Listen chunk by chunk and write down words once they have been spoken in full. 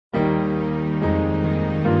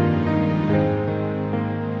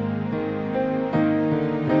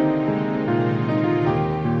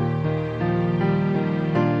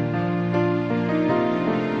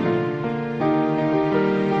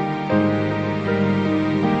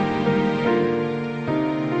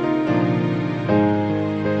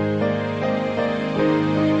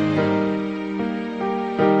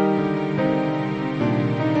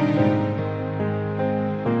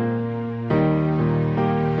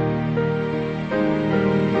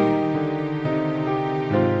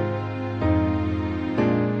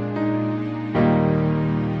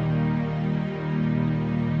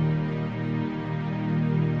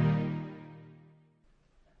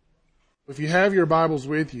If you have your Bibles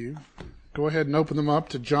with you, go ahead and open them up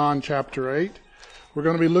to John chapter 8. We're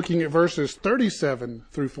going to be looking at verses 37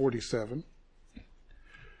 through 47.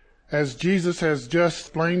 As Jesus has just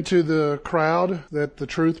explained to the crowd that the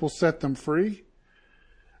truth will set them free.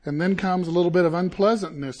 And then comes a little bit of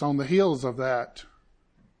unpleasantness on the heels of that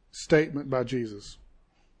statement by Jesus.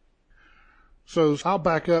 So I'll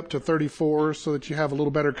back up to 34 so that you have a little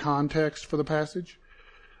better context for the passage.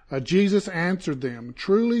 Jesus answered them,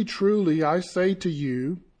 "Truly, truly, I say to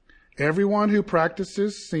you, everyone who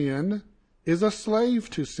practices sin is a slave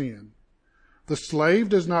to sin. The slave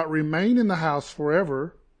does not remain in the house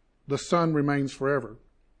forever. The Son remains forever.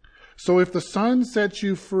 So if the Son sets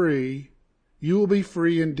you free, you will be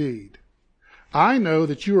free indeed. I know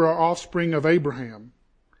that you are offspring of Abraham.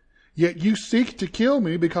 Yet you seek to kill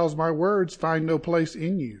me because my words find no place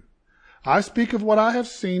in you. I speak of what I have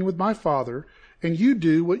seen with my Father, and you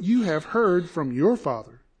do what you have heard from your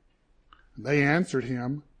father." And they answered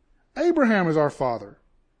him, "Abraham is our father."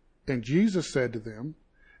 And Jesus said to them,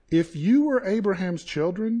 "If you were Abraham's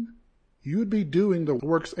children, you would be doing the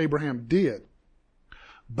works Abraham did.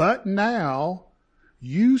 But now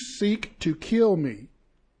you seek to kill me,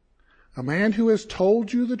 a man who has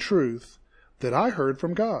told you the truth that I heard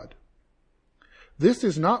from God. This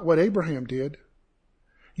is not what Abraham did.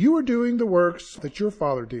 You are doing the works that your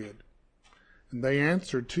father did." And they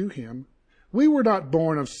answered to him, "We were not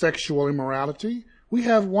born of sexual immorality. We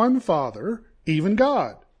have one Father, even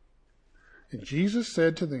God." And Jesus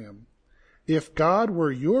said to them, "If God were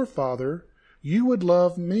your Father, you would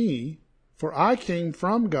love me, for I came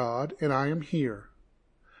from God and I am here.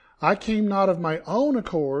 I came not of my own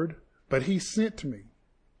accord, but he sent me.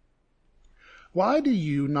 Why do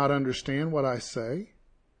you not understand what I say?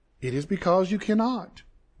 It is because you cannot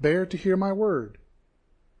bear to hear my word.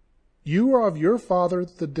 You are of your father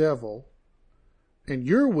the devil, and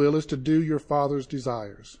your will is to do your father's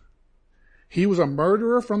desires. He was a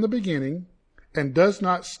murderer from the beginning and does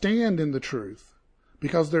not stand in the truth,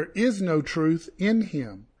 because there is no truth in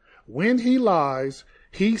him. When he lies,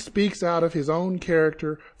 he speaks out of his own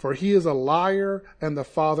character, for he is a liar and the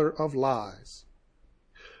father of lies.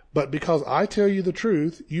 But because I tell you the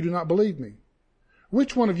truth, you do not believe me.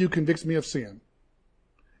 Which one of you convicts me of sin?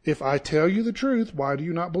 If I tell you the truth, why do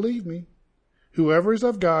you not believe me? Whoever is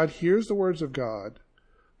of God hears the words of God.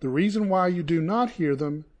 The reason why you do not hear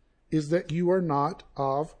them is that you are not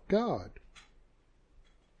of God."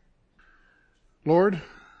 Lord,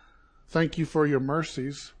 thank you for your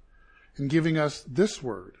mercies in giving us this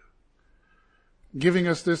word, giving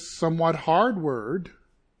us this somewhat hard word,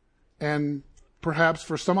 and perhaps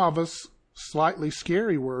for some of us, slightly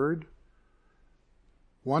scary word,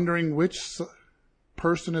 wondering which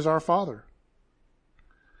person is our Father.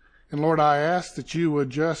 And Lord, I ask that you would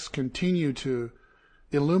just continue to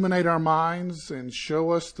illuminate our minds and show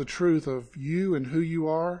us the truth of you and who you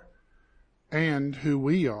are and who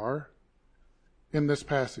we are in this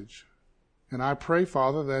passage. And I pray,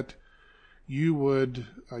 Father, that you would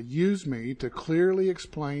use me to clearly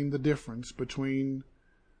explain the difference between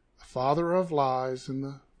the father of lies and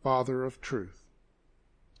the father of truth.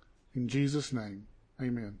 In Jesus' name,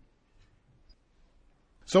 amen.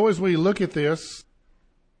 So as we look at this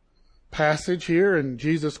passage here, and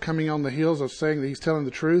Jesus coming on the heels of saying that he's telling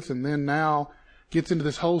the truth, and then now gets into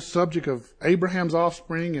this whole subject of Abraham's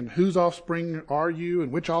offspring and whose offspring are you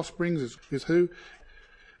and which offspring is who,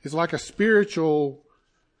 it's like a spiritual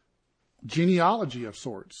genealogy of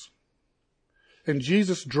sorts. And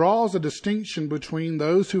Jesus draws a distinction between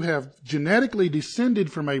those who have genetically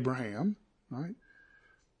descended from Abraham, right,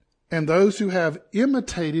 and those who have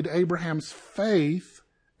imitated Abraham's faith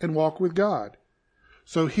and walk with God.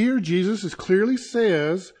 So here Jesus clearly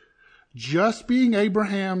says just being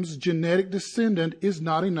Abraham's genetic descendant is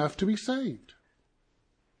not enough to be saved.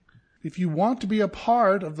 If you want to be a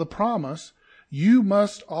part of the promise, you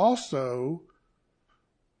must also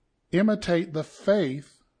imitate the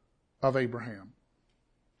faith of Abraham.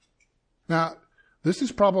 Now, this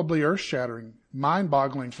is probably earth-shattering,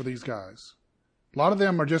 mind-boggling for these guys. A lot of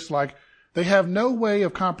them are just like, they have no way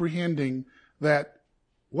of comprehending that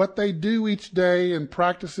what they do each day and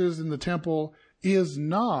practices in the temple is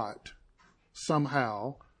not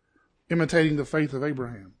somehow imitating the faith of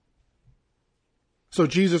Abraham. So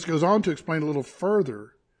Jesus goes on to explain a little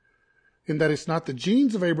further in that it's not the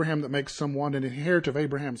genes of Abraham that makes someone an inheritor of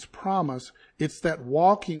Abraham's promise. It's that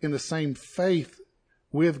walking in the same faith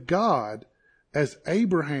with God as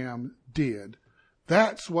Abraham did.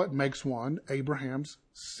 That's what makes one Abraham's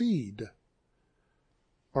seed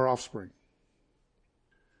or offspring.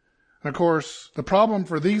 And of course, the problem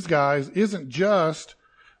for these guys isn't just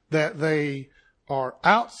that they are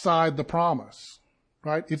outside the promise,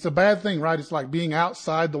 right? It's a bad thing, right? It's like being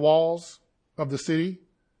outside the walls of the city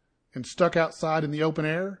and stuck outside in the open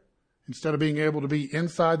air instead of being able to be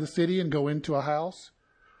inside the city and go into a house.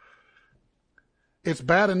 It's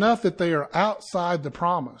bad enough that they are outside the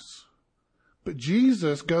promise. But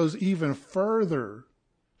Jesus goes even further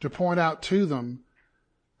to point out to them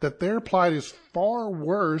that their plight is far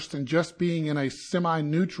worse than just being in a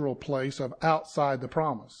semi-neutral place of outside the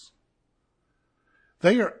promise.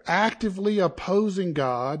 They are actively opposing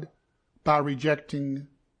God by rejecting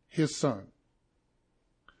his Son.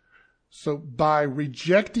 So by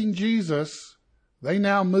rejecting Jesus, they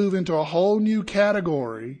now move into a whole new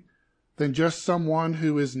category than just someone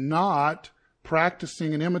who is not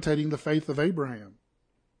practicing and imitating the faith of Abraham.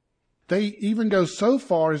 They even go so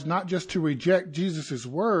far as not just to reject Jesus'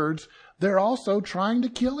 words, they're also trying to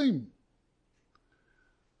kill him.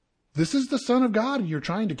 This is the Son of God and you're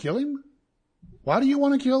trying to kill him? Why do you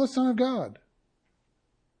want to kill the Son of God?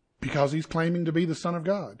 Because he's claiming to be the Son of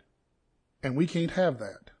God. And we can't have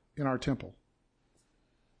that in our temple.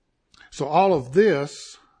 So all of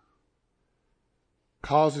this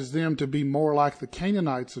causes them to be more like the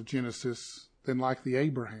Canaanites of Genesis than like the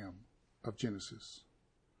Abraham of Genesis.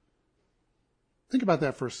 Think about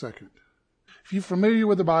that for a second. If you're familiar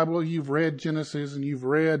with the Bible, you've read Genesis and you've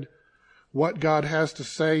read what God has to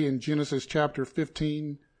say in Genesis chapter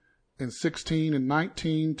 15 and 16 and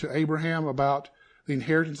 19 to Abraham about the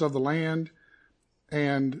inheritance of the land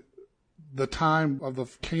and the time of the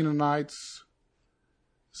Canaanites'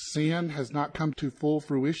 sin has not come to full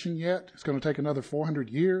fruition yet. It's going to take another 400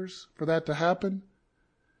 years for that to happen.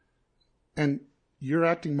 And you're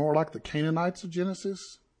acting more like the Canaanites of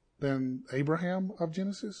Genesis than Abraham of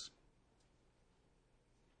Genesis?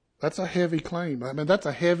 That's a heavy claim. I mean, that's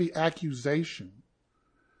a heavy accusation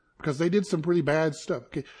because they did some pretty bad stuff.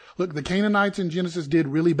 Okay. Look, the Canaanites in Genesis did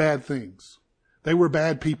really bad things. They were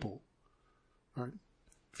bad people. All right.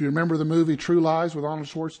 If you remember the movie True Lies with Arnold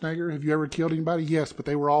Schwarzenegger, have you ever killed anybody? Yes, but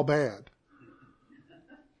they were all bad.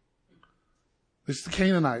 This is the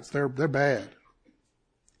Canaanites. They're bad.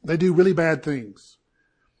 They do really bad things.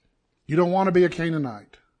 You don't want to be a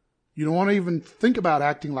Canaanite. You don't want to even think about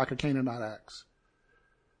acting like a Canaanite acts.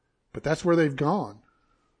 But that's where they've gone.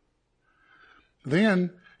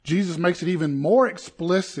 Then Jesus makes it even more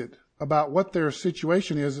explicit about what their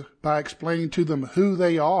situation is by explaining to them who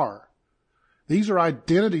they are. These are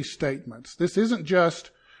identity statements. This isn't just,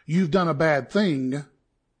 you've done a bad thing.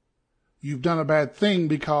 You've done a bad thing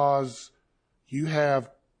because you have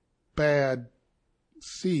bad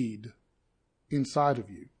seed inside of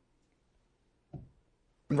you.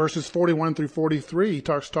 In verses 41 through 43, he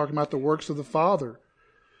talking about the works of the Father.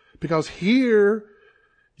 Because here,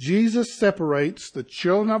 Jesus separates the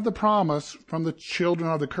children of the promise from the children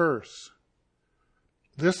of the curse.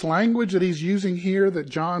 This language that he's using here, that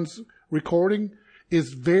John's recording,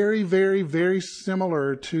 is very, very, very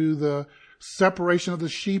similar to the separation of the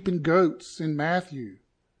sheep and goats in Matthew.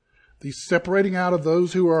 The separating out of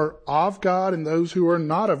those who are of God and those who are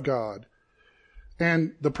not of God.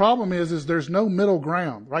 And the problem is there's no middle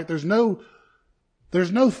ground, right? There's no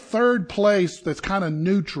third place that's kind of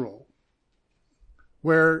neutral,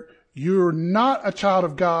 where you're not a child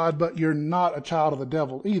of God, but you're not a child of the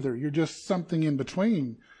devil either. You're just something in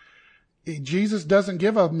between. Jesus doesn't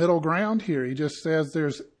give a middle ground here. He just says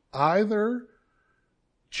there's either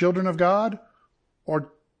children of God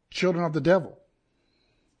or children of the devil,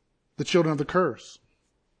 the children of the curse.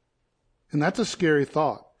 And that's a scary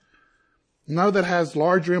thought. Now that has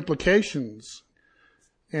larger implications.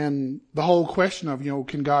 And the whole question of,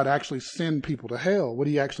 can God actually send people to hell? Would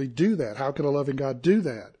he actually do that? How could a loving God do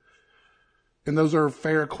that? And those are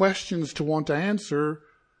fair questions to want to answer,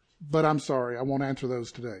 but I'm sorry, I won't answer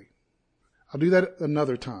those today. I'll do that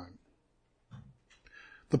another time.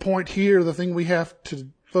 The point here, the thing we have to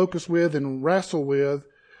focus with and wrestle with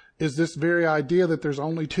is this very idea that there's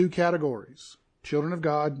only two categories, children of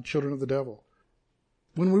God and children of the devil.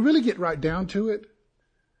 When we really get right down to it,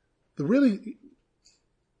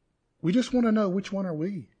 we just want to know which one are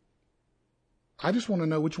we. I just want to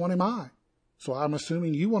know which one am I. So I'm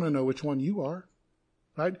assuming you want to know which one you are,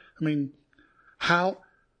 right? I mean, how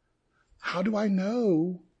do I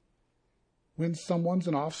know when someone's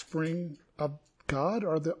an offspring of God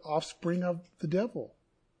or the offspring of the devil?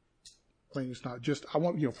 I mean, it's not just,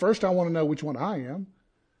 first I want to know which one I am.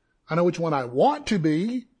 I know which one I want to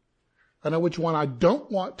be. I know which one I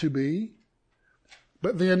don't want to be.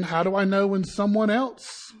 But then how do I know when someone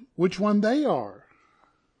else, which one they are?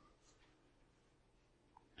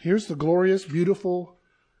 Here's the glorious, beautiful,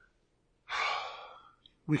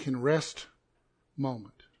 we can rest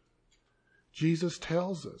moment. Jesus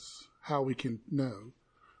tells us how we can know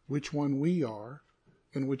which one we are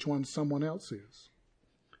and which one someone else is.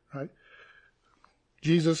 Right?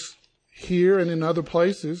 Jesus here and in other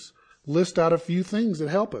places list out a few things that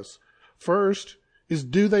help us. First is,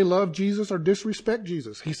 do they love Jesus or disrespect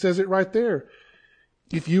Jesus? He says it right there.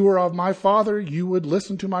 If you were of my Father, you would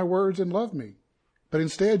listen to my words and love me. But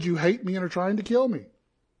instead you hate me and are trying to kill me.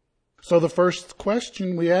 So the first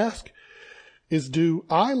question we ask is, do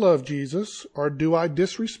I love Jesus or do I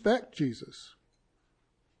disrespect Jesus?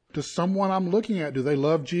 Does someone I'm looking at, do they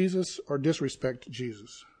love Jesus or disrespect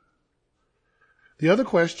Jesus? The other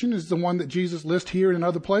question is the one that Jesus lists here and in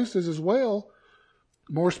other places as well.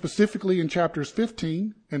 More specifically in chapters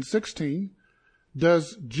 15 and 16,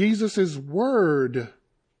 does Jesus' word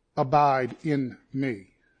abide in me?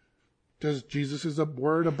 Does Jesus'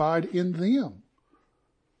 word abide in them?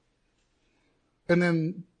 And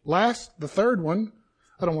then the third one,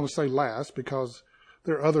 I don't want to say last because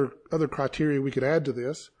there are other criteria we could add to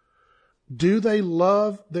this. Do they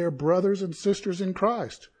love their brothers and sisters in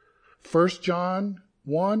Christ? 1 John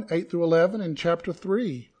 1, 8 through 11, and chapter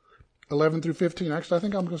 3, 11 through 15. Actually, I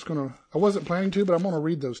think I wasn't planning to, but I'm going to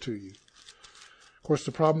read those to you. Of course,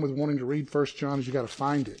 the problem with wanting to read 1 John is you got to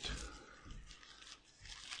find it.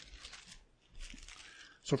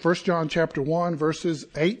 So 1 John chapter 1, verses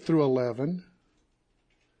 8 through 11.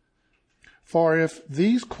 For if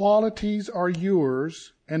these qualities are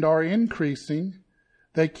yours and are increasing,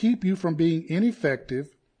 they keep you from being ineffective,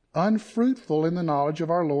 unfruitful in the knowledge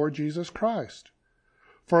of our Lord Jesus Christ.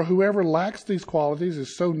 For whoever lacks these qualities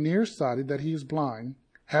is so nearsighted that he is blind,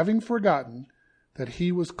 having forgotten that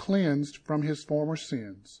he was cleansed from his former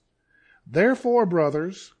sins. Therefore,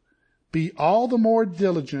 brothers, be all the more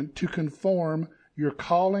diligent to conform your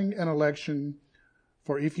calling and election,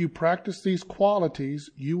 for if you practice these qualities,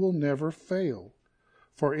 you will never fail.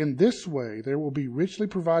 For in this way there will be richly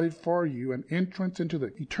provided for you an entrance into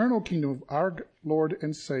the eternal kingdom of our Lord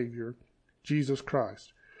and Savior, Jesus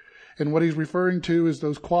Christ. And what he's referring to is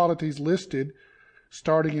those qualities listed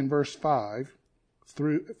starting in verse 5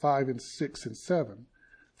 through 5 and 6 and 7.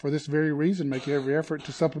 For this very reason, make every effort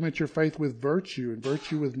to supplement your faith with virtue, and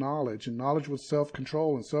virtue with knowledge, and knowledge with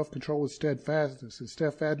self-control, and self-control with steadfastness, and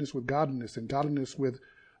steadfastness with godliness, and godliness with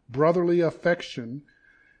brotherly affection,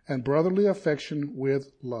 and brotherly affection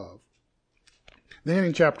with love. Then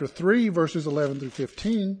in chapter 3, verses 11 through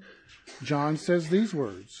 15, John says these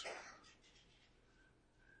words.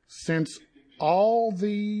 Since all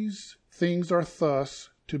these things are thus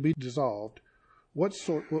to be dissolved, what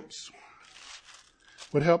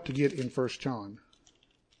would help to get in 1 John?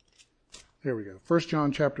 There we go. 1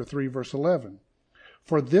 John chapter 3, verse 11.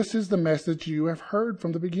 For this is the message you have heard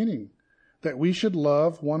from the beginning, that we should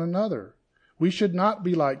love one another. We should not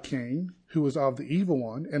be like Cain, who was of the evil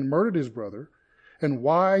one, and murdered his brother. And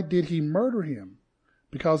why did he murder him?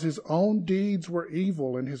 Because his own deeds were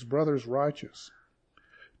evil and his brother's righteous.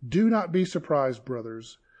 Do not be surprised,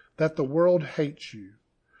 brothers, that the world hates you.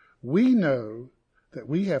 We know that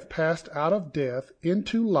we have passed out of death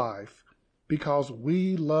into life because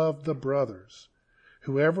we love the brothers.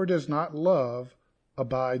 Whoever does not love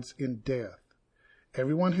abides in death.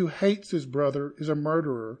 Everyone who hates his brother is a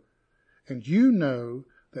murderer, and you know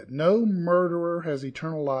that no murderer has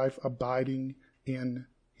eternal life abiding in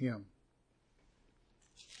him.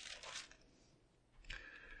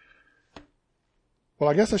 Well,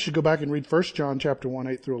 I guess I should go back and read 1 John chapter 1,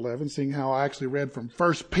 8 through 11, seeing how I actually read from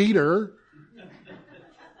 1 Peter.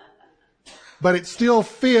 But it still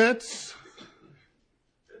fits,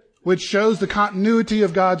 which shows the continuity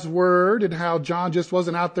of God's word and how John just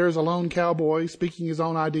wasn't out there as a lone cowboy speaking his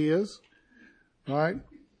own ideas. Right?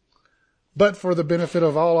 But for the benefit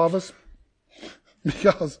of all of us,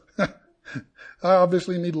 because I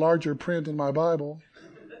obviously need larger print in my Bible.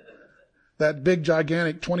 That big,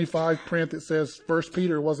 gigantic 25 print that says 1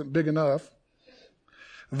 Peter wasn't big enough.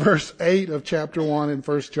 Verse 8 of chapter 1 in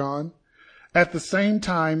 1 John. At the same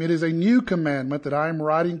time, it is a new commandment that I am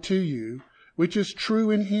writing to you, which is true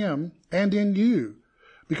in him and in you,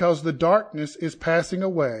 because the darkness is passing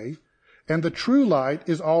away and the true light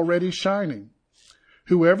is already shining.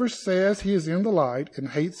 Whoever says he is in the light and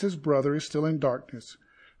hates his brother is still in darkness.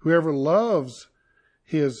 Whoever loves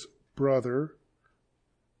his brother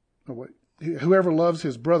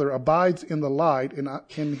abides in the light, and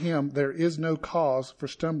in him there is no cause for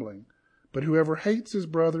stumbling. But whoever hates his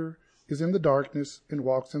brother is in the darkness and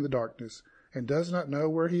walks in the darkness and does not know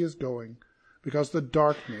where he is going, because the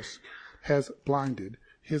darkness has blinded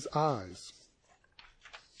his eyes.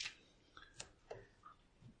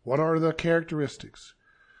 What are the characteristics?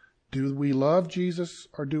 Do we love Jesus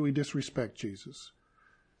or do we disrespect Jesus?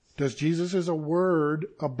 Does Jesus' word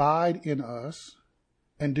abide in us?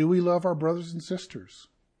 And do we love our brothers and sisters?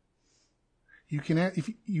 If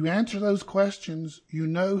you answer those questions, you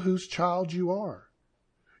know whose child you are.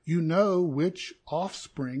 You know which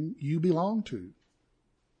offspring you belong to.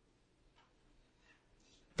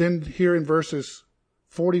 Then here in verses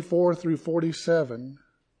 44 through 47,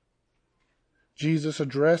 Jesus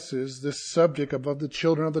addresses this subject of the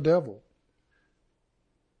children of the devil.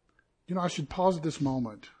 I should pause at this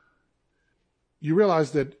moment. You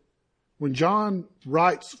realize that when John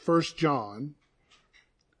writes 1 John,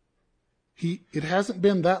 it hasn't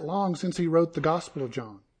been that long since he wrote the Gospel of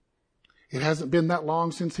John. It hasn't been that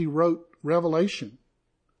long since he wrote Revelation.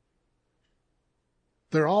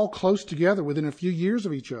 They're all close together within a few years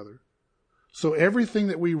of each other. So everything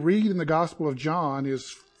that we read in the Gospel of John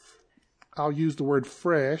is, I'll use the word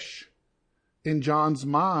fresh, in John's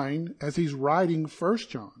mind as he's writing 1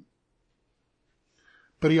 John.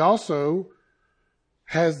 But he also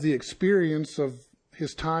has the experience of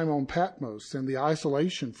his time on Patmos and the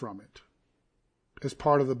isolation from it as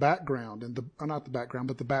part of the background, and not the background,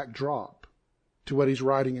 but the backdrop to what he's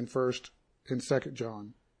writing in 1 and 2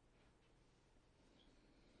 John.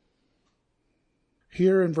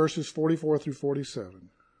 Here in verses 44 through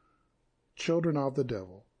 47, children of the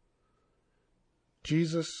devil,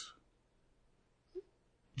 Jesus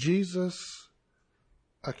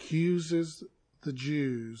accuses the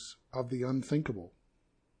Jews of the unthinkable.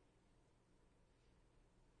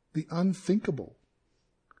 The unthinkable.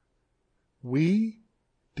 We,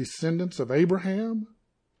 descendants of Abraham,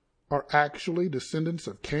 are actually descendants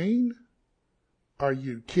of Cain? Are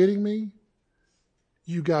you kidding me?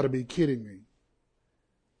 You got to be kidding me.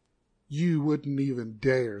 You wouldn't even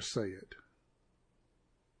dare say it.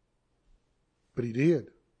 But he did.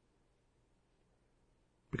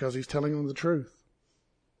 Because he's telling them the truth.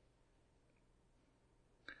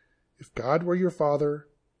 If God were your father,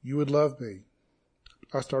 you would love me.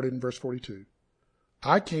 I started in verse 42.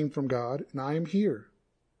 I came from God, and I am here.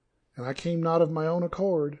 And I came not of my own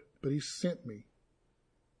accord, but he sent me.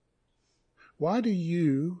 Why do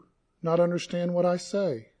you not understand what I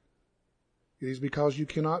say? It is because you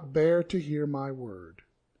cannot bear to hear my word.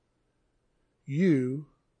 You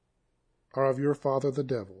are of your father the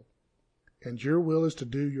devil, and your will is to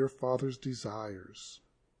do your father's desires.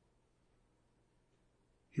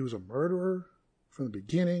 He was a murderer from the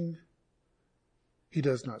beginning. He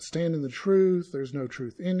does not stand in the truth. There's no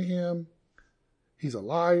truth in him. He's a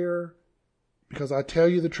liar. Because I tell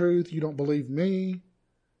you the truth, you don't believe me.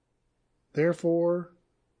 Therefore,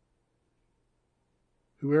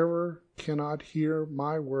 whoever cannot hear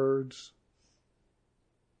my words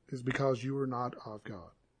is because you are not of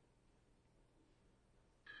God.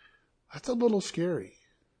 That's a little scary.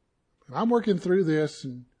 And I'm working through this,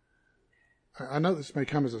 and I know this may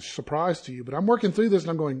come as a surprise to you, but I'm working through this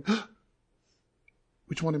and I'm going,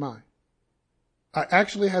 which one am I? I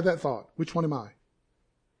actually had that thought. Which one am I?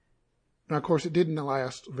 Now, of course, it didn't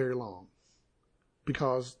last very long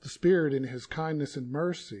because the Spirit in his kindness and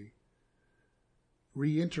mercy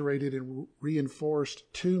reiterated and reinforced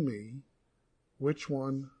to me which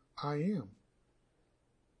one I am.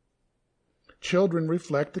 Children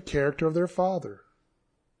reflect the character of their father.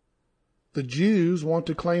 The Jews want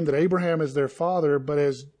to claim that Abraham is their father, but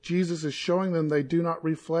as Jesus is showing them, they do not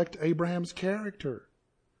reflect Abraham's character.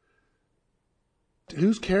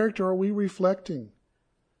 Whose character are we reflecting?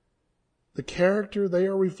 The character they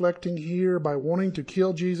are reflecting here by wanting to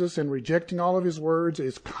kill Jesus and rejecting all of his words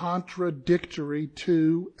is contradictory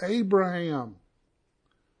to Abraham.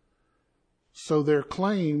 So their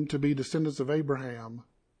claim to be descendants of Abraham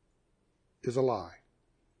is a lie.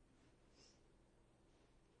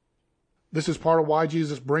 This is part of why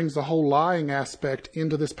Jesus brings the whole lying aspect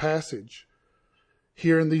into this passage.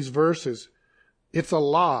 Here in these verses, it's a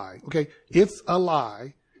lie. Okay, it's a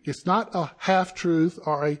lie. It's not a half-truth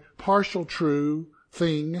or a partial true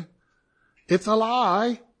thing. It's a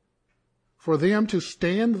lie for them to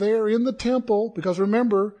stand there in the temple, because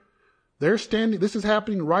remember, they're standing, this is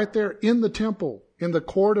happening right there in the temple, in the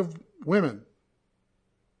court of women,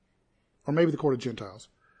 or maybe the court of Gentiles.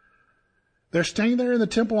 They're standing there in the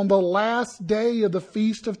temple on the last day of the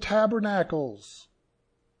Feast of Tabernacles.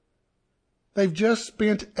 They've just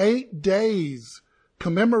spent 8 days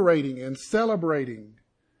commemorating and celebrating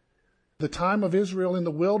the time of Israel in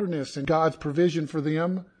the wilderness and God's provision for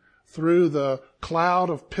them through the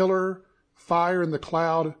cloud of pillar, fire and the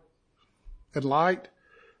cloud and light,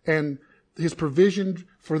 and his provision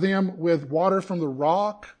for them with water from the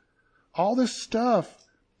rock. All this stuff,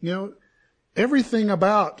 everything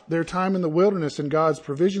about their time in the wilderness and God's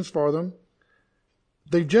provisions for them,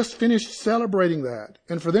 They've just finished celebrating that.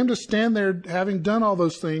 And for them to stand there having done all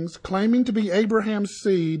those things, claiming to be Abraham's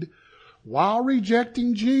seed, while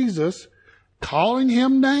rejecting Jesus, calling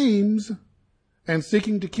him names, and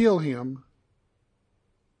seeking to kill him,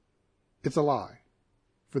 it's a lie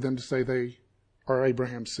for them to say they are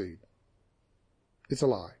Abraham's seed. It's a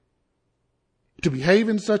lie. To behave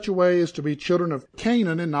in such a way as to be children of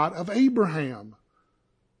Canaan and not of Abraham.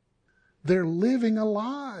 They're living a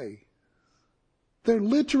lie. They're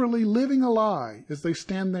literally living a lie as they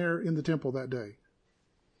stand there in the temple that day.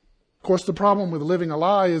 Of course, the problem with living a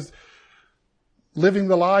lie is living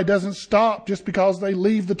the lie doesn't stop just because they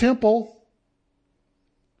leave the temple.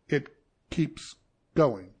 It keeps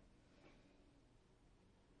going.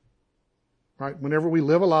 Right? Whenever we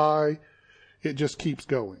live a lie, it just keeps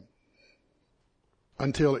going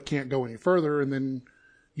until it can't go any further, and then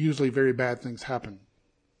usually very bad things happen.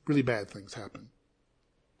 Really bad things happen.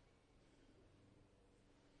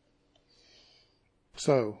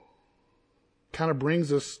 So, kind of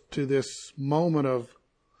brings us to this moment of,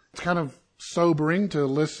 it's kind of sobering to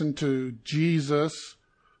listen to Jesus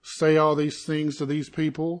say all these things to these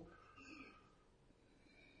people.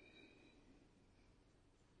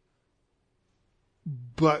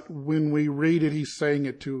 But when we read it, he's saying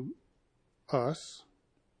it to us,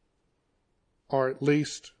 or at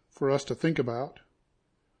least for us to think about.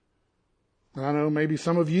 And I know maybe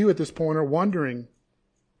some of you at this point are wondering,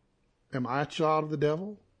 am I a child of the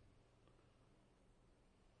devil?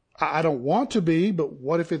 I don't want to be, but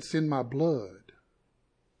what if it's in my blood?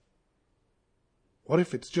 What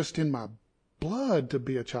if it's just in my blood to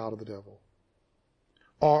be a child of the devil?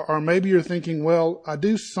 Or maybe you're thinking, well, I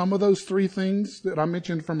do some of those three things that I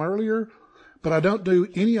mentioned from earlier, but I don't do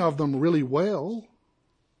any of them really well.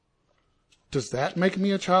 Does that make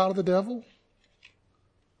me a child of the devil?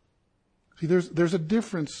 See, there's a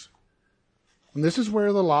difference. And this is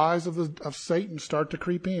where the lies of Satan start to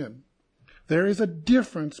creep in. There is a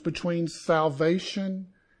difference between salvation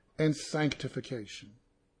and sanctification.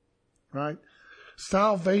 Right?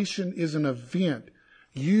 Salvation is an event.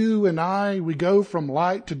 You and I, we go from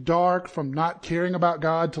light to dark, from not caring about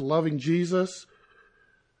God to loving Jesus.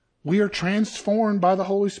 We are transformed by the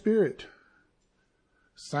Holy Spirit.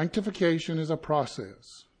 Sanctification is a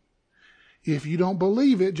process. If you don't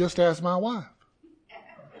believe it, just ask my wife.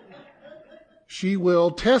 She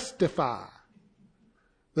will testify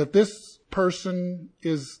that this person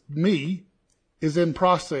is in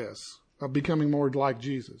process of becoming more like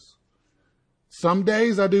Jesus. Some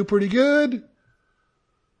days I do pretty good.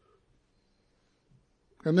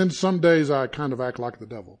 And then some days I kind of act like the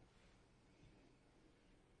devil.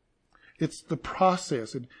 It's the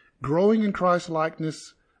process. And growing in Christ's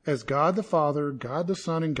likeness as God the Father, God the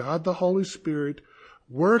Son, and God the Holy Spirit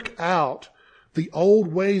work out the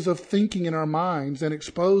old ways of thinking in our minds and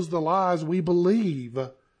expose the lies we believe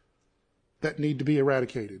that need to be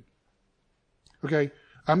eradicated. Okay,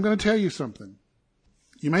 I'm going to tell you something.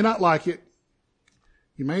 You may not like it.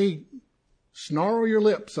 You may snarl your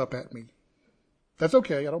lips up at me. That's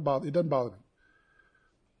okay. It doesn't bother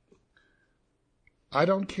me. I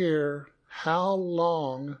don't care how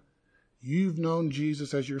long you've known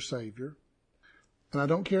Jesus as your Savior, and I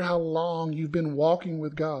don't care how long you've been walking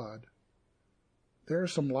with God. There are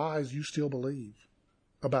some lies you still believe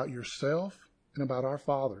about yourself and about our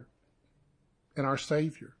Father and our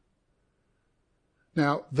Savior.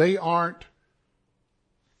 Now, they aren't,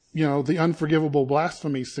 the unforgivable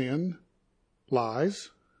blasphemy sin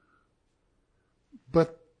lies.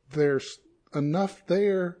 But there's enough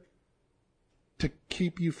there to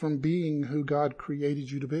keep you from being who God created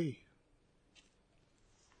you to be.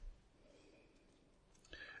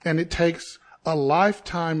 And it takes a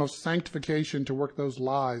lifetime of sanctification to work those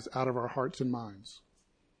lies out of our hearts and minds.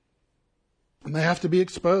 And they have to be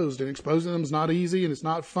exposed, and exposing them is not easy and it's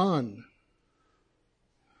not fun.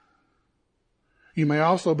 You may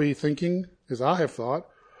also be thinking, as I have thought,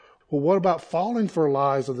 well, what about falling for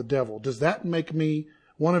lies of the devil? Does that make me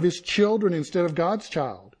one of his children instead of God's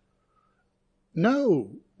child?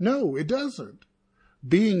 No, it doesn't.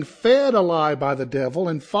 Being fed a lie by the devil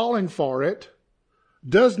and falling for it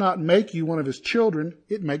does not make you one of his children.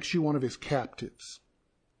 It makes you one of his captives.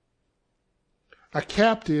 A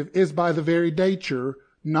captive is by the very nature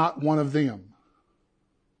not one of them.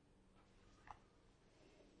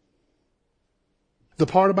 The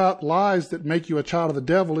part about lies that make you a child of the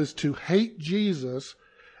devil is to hate Jesus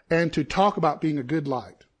and to talk about being a good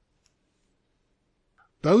light.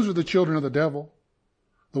 Those are the children of the devil.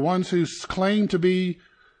 The ones who claim to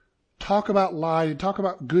talk about light and talk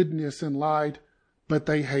about goodness and light, but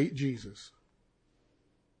they hate Jesus.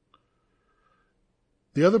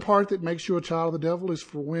 The other part that makes you a child of the devil is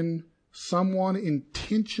for when someone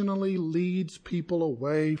intentionally leads people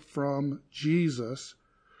away from Jesus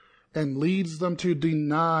and leads them to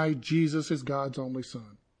deny Jesus as God's only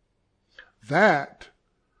Son. That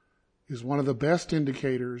is one of the best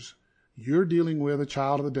indicators you're dealing with a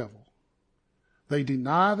child of the devil. They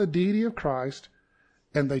deny the deity of Christ,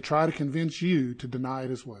 and they try to convince you to deny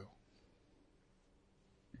it as well.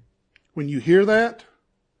 When you hear that,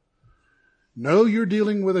 know you're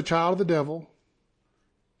dealing with a child of the devil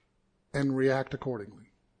and react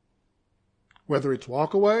accordingly. Whether it's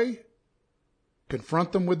walk away,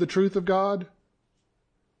 confront them with the truth of God,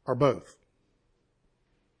 or both.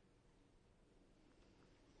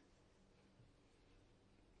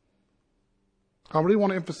 I really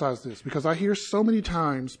want to emphasize this because I hear so many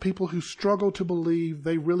times people who struggle to believe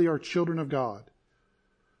they really are children of God.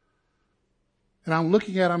 And I'm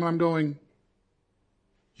looking at them and I'm going,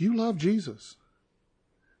 you love Jesus.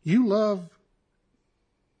 You love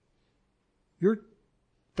your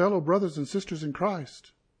fellow brothers and sisters in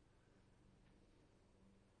Christ.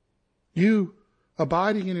 You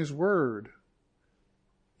abiding in His Word.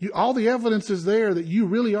 All the evidence is there that you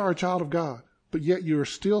really are a child of God, but yet you're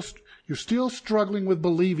still struggling with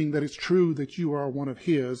believing that it's true that you are one of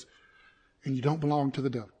His and you don't belong to the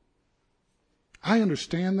devil. I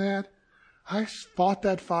understand that. I fought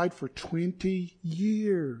that fight for 20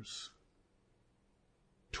 years.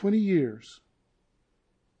 20 years.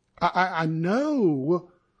 I know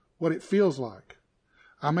what it feels like.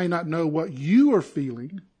 I may not know what you are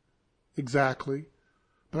feeling exactly,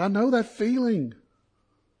 but I know that feeling.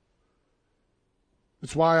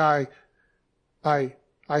 It's why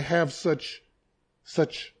I have such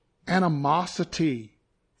animosity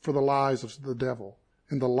for the lies of the devil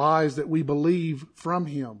and the lies that we believe from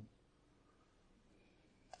him.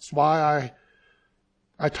 It's why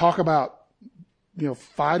I talk about,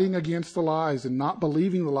 fighting against the lies and not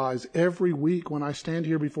believing the lies every week when I stand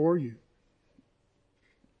here before you.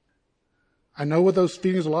 I know what those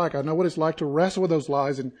feelings are like. I know what it's like to wrestle with those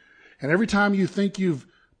lies. And every time you think you've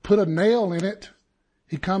put a nail in it,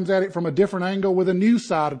 he comes at it from a different angle with a new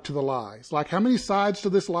side to the lie. It's like, how many sides to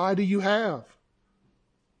this lie do you have?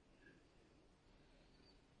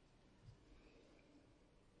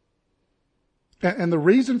 And the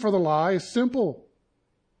reason for the lie is simple.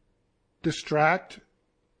 Distract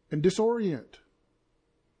and disorient.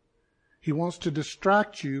 He wants to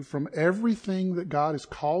distract you from everything that God has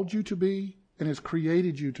called you to be and has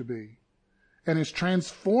created you to be and is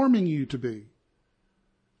transforming you to be.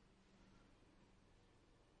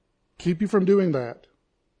 Keep you from doing that.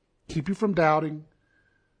 Keep you from doubting.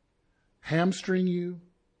 Hamstring you.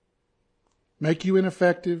 Make you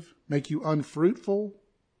ineffective. Make you unfruitful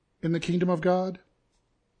in the kingdom of God.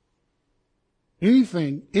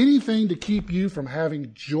 Anything to keep you from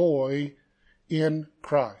having joy in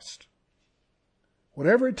Christ.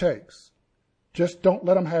 Whatever it takes. Just don't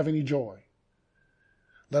let them have any joy.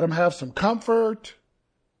 Let them have some comfort.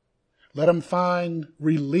 Let them find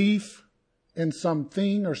relief in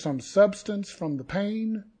something or some substance from the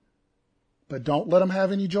pain. But don't let them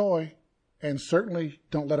have any joy. And certainly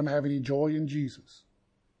don't let them have any joy in Jesus.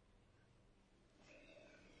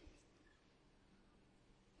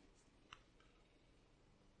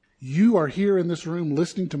 You are here in this room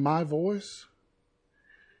listening to my voice.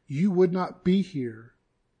 You would not be here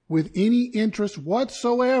with any interest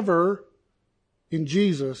whatsoever in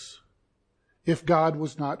Jesus if God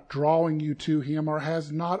was not drawing you to Him or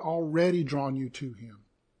has not already drawn you to Him.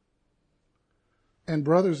 And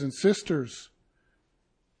brothers and sisters,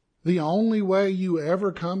 the only way you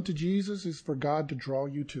ever come to Jesus is for God to draw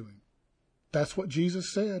you to Him. That's what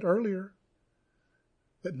Jesus said earlier.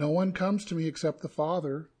 That no one comes to me except the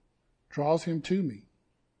Father draws him to me.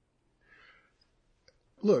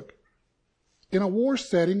 Look, in a war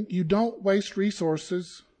setting, you don't waste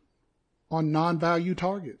resources on non-value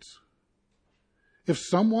targets. If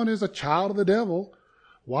someone is a child of the devil,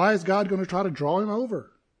 why is God going to try to draw him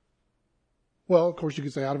over? Well, of course, you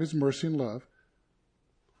could say out of His mercy and love.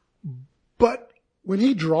 But when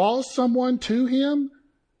He draws someone to Him,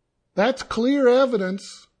 that's clear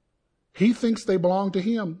evidence He thinks they belong to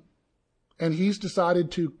Him. And He's decided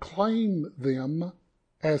to claim them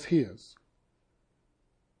as His.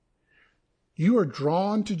 You are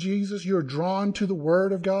drawn to Jesus. You're drawn to the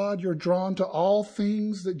Word of God. You're drawn to all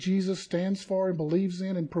things that Jesus stands for and believes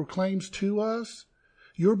in and proclaims to us.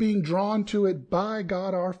 You're being drawn to it by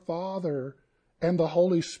God our Father and the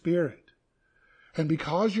Holy Spirit. And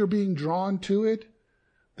because you're being drawn to it,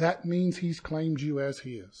 that means He's claimed you as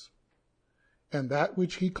His. And that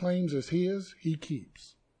which He claims as His, He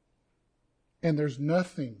keeps. And there's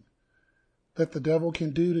nothing that the devil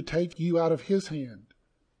can do to take you out of his hand.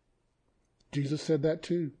 Jesus said that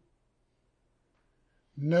too.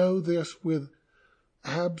 Know this with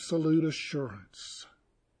absolute assurance.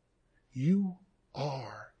 You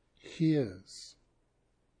are his,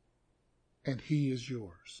 and he is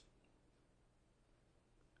yours.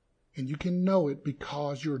 And you can know it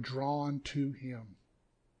because you're drawn to him.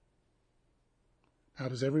 Now,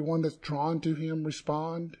 does everyone that's drawn to him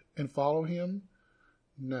respond and follow him?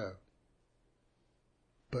 No.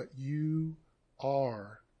 But you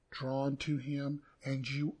are drawn to him, and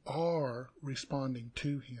you are responding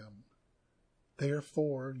to him.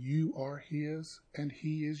 Therefore, you are his, and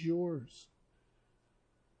he is yours.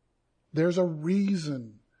 There's a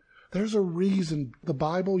reason. There's a reason the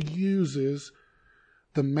Bible uses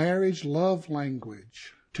the marriage love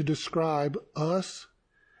language to describe us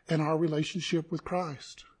and our relationship with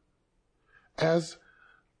Christ. As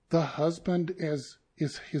the husband is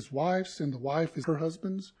his wife's and the wife is her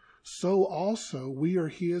husband's, so also we are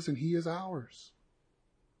his and he is ours.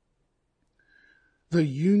 The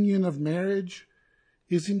union of marriage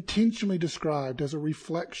is intentionally described as a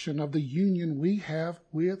reflection of the union we have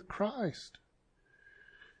with Christ.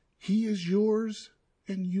 He is yours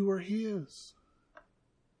and you are his.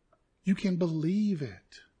 You can believe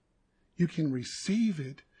it. You can receive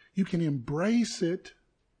it. You can embrace it.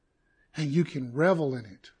 And you can revel in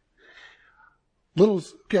it.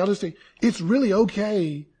 I'll just say, it's really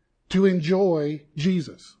okay to enjoy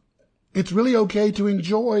Jesus. It's really okay to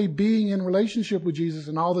enjoy being in relationship with Jesus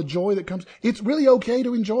and all the joy that comes. It's really okay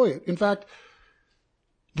to enjoy it. In fact,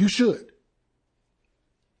 you should.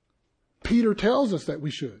 Peter tells us that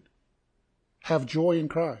we should have joy in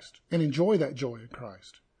Christ and enjoy that joy in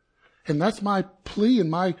Christ. And that's my plea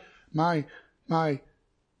and well, now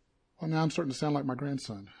I'm starting to sound like my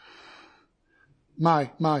grandson.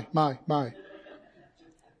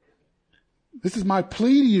 This is my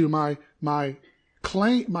plea to you, my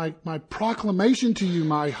claim, my proclamation to you,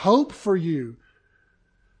 my hope for you.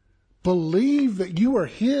 Believe that you are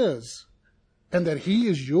his and that he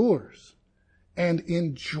is yours, and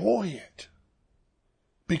enjoy it,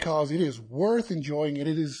 because it is worth enjoying it.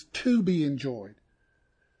 It is to be enjoyed.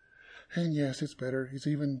 And yes, it's better. It's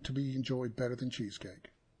even to be enjoyed better than cheesecake.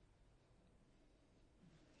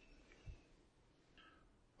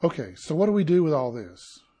 Okay, so what do we do with all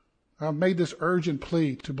this? I've made this urgent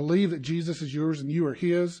plea to believe that Jesus is yours and you are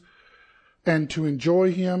his, and to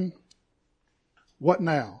enjoy him. What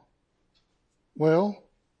now? Well,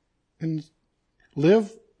 and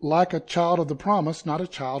live like a child of the promise, not a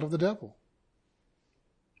child of the devil.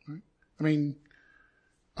 Right? I mean,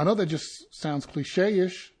 I know that just sounds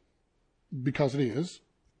cliche-ish, because it is.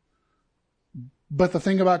 But the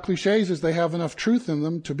thing about cliches is they have enough truth in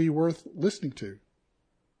them to be worth listening to.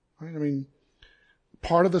 Right? I mean,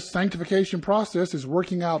 part of the sanctification process is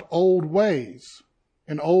working out old ways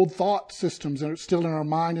and old thought systems that are still in our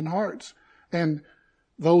mind and hearts. And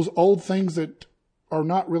those old things that are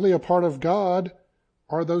not really a part of God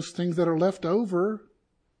are those things that are left over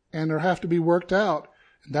and have to be worked out.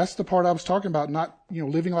 And that's the part I was talking about, not,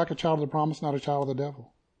 living like a child of the promise, not a child of the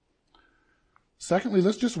devil. Secondly,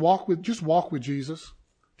 let's just walk with Jesus.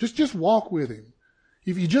 Just walk with him.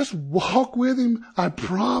 If you just walk with him, I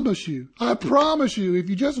promise you, if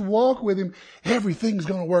you just walk with him, everything's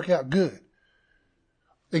going to work out good.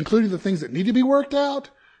 Including the things that need to be worked out,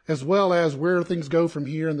 as well as where things go from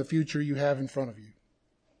here in the future you have in front of you.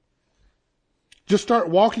 Just start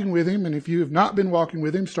walking with him, and if you have not been walking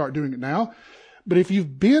with him, start doing it now. But if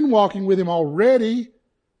you've been walking with him already,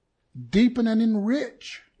 deepen and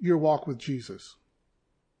enrich your walk with Jesus.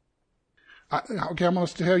 I'm going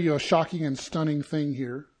to tell you a shocking and stunning thing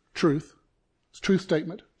here. Truth. It's a truth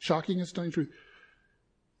statement. Shocking and stunning truth.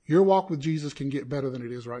 Your walk with Jesus can get better than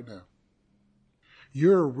it is right now.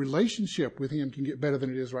 Your relationship with him can get better than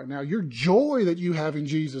it is right now. Your joy that you have in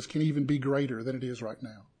Jesus can even be greater than it is right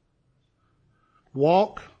now.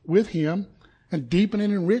 Walk with him and deepen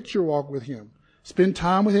and enrich your walk with him. Spend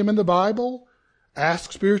time with him in the Bible.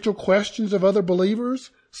 Ask spiritual questions of other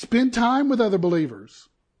believers. Spend time with other believers.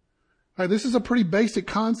 Right, this is a pretty basic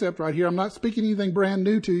concept right here. I'm not speaking anything brand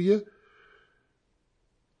new to you.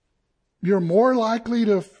 You're more likely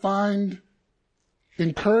to find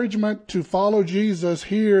encouragement to follow Jesus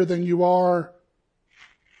here than you are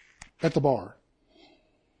at the bar.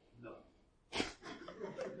 No.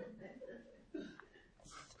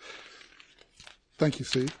 Thank you,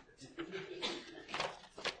 Steve.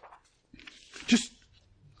 Just,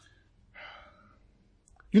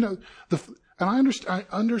 and I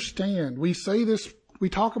understand. We say this, we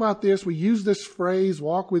talk about this, we use this phrase,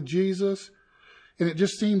 walk with Jesus, and it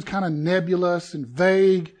just seems kind of nebulous and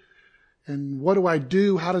vague. and what do I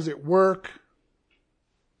do? How does it work?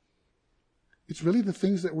 It's really the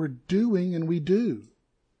things that we're doing and we do.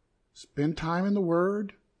 Spend time in the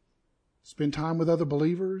Word. Spend time with other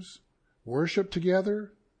believers. Worship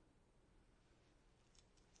together.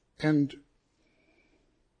 And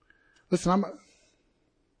listen,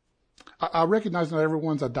 I recognize not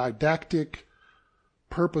everyone's a didactic,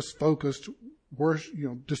 purpose-focused,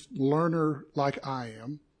 just learner like I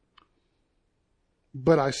am.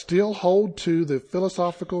 But I still hold to the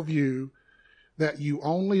philosophical view that you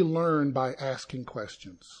only learn by asking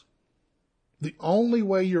questions. The only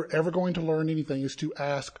way you're ever going to learn anything is to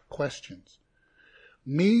ask questions.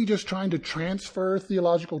 Me just trying to transfer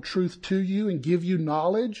theological truth to you and give you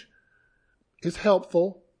knowledge is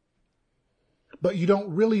helpful, but you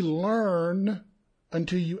don't really learn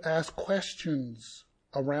until you ask questions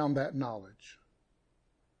around that knowledge.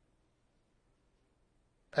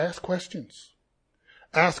 Ask questions.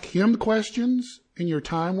 Ask Him questions in your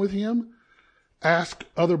time with Him. Ask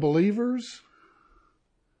other believers.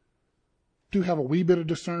 Do have a wee bit of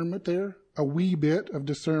discernment there, a wee bit of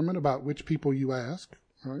discernment about which people you ask,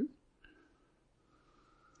 right?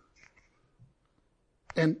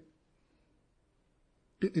 And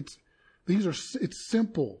it's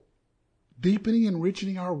simple. Deepening and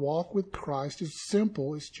enriching our walk with Christ is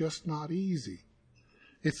simple. It's just not easy.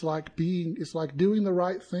 It's like doing the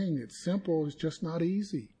right thing. It's simple. It's just not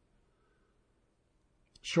easy.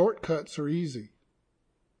 Shortcuts are easy.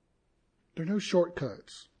 There are no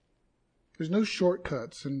shortcuts. There's no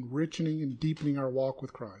shortcuts in enriching and deepening our walk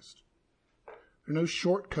with Christ. There are no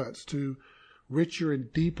shortcuts to richer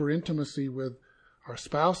and deeper intimacy with our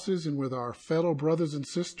spouses and with our fellow brothers and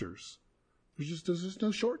sisters. There's just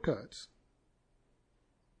no shortcuts.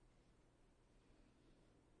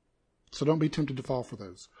 So don't be tempted to fall for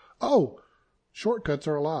those. Oh, shortcuts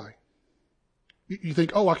are a lie. You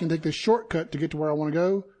think, I can take this shortcut to get to where I want to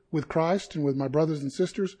go with Christ and with my brothers and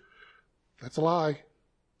sisters. That's a lie.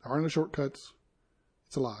 There are no shortcuts.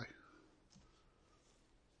 It's a lie.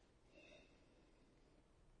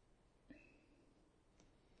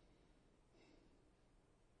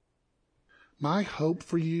 My hope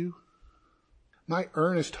for you, my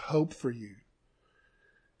earnest hope for you,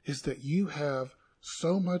 is that you have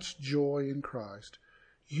so much joy in Christ,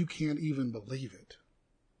 you can't even believe it.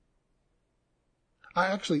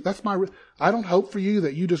 I don't hope for you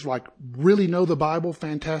that you just really know the Bible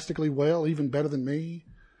fantastically well, even better than me,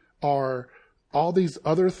 or all these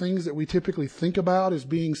other things that we typically think about as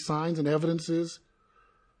being signs and evidences.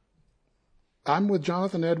 I'm with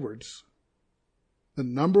Jonathan Edwards. The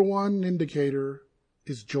number one indicator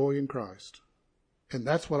is joy in Christ. And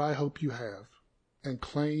that's what I hope you have and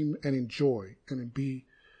claim and enjoy and be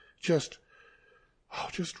just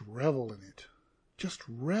revel in it. Just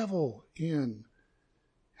revel in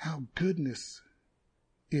how goodness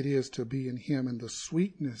it is to be in Him and the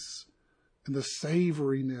sweetness and the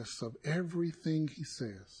savoriness of everything He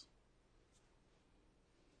says.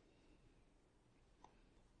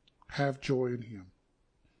 Have joy in Him.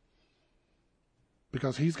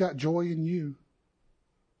 Because He's got joy in you.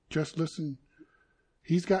 Just listen.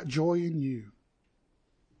 He's got joy in you.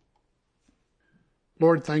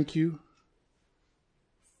 Lord, thank you.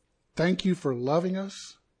 Thank you for loving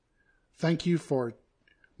us. Thank you for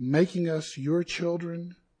making us your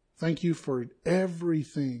children. Thank you for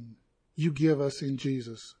everything you give us in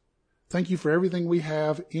Jesus. Thank you for everything we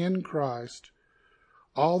have in Christ.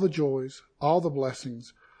 All the joys, all the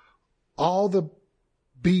blessings, all the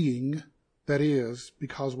being that is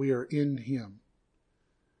because we are in Him.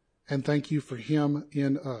 And thank you for Him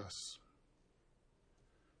in us.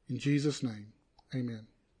 In Jesus' name, amen.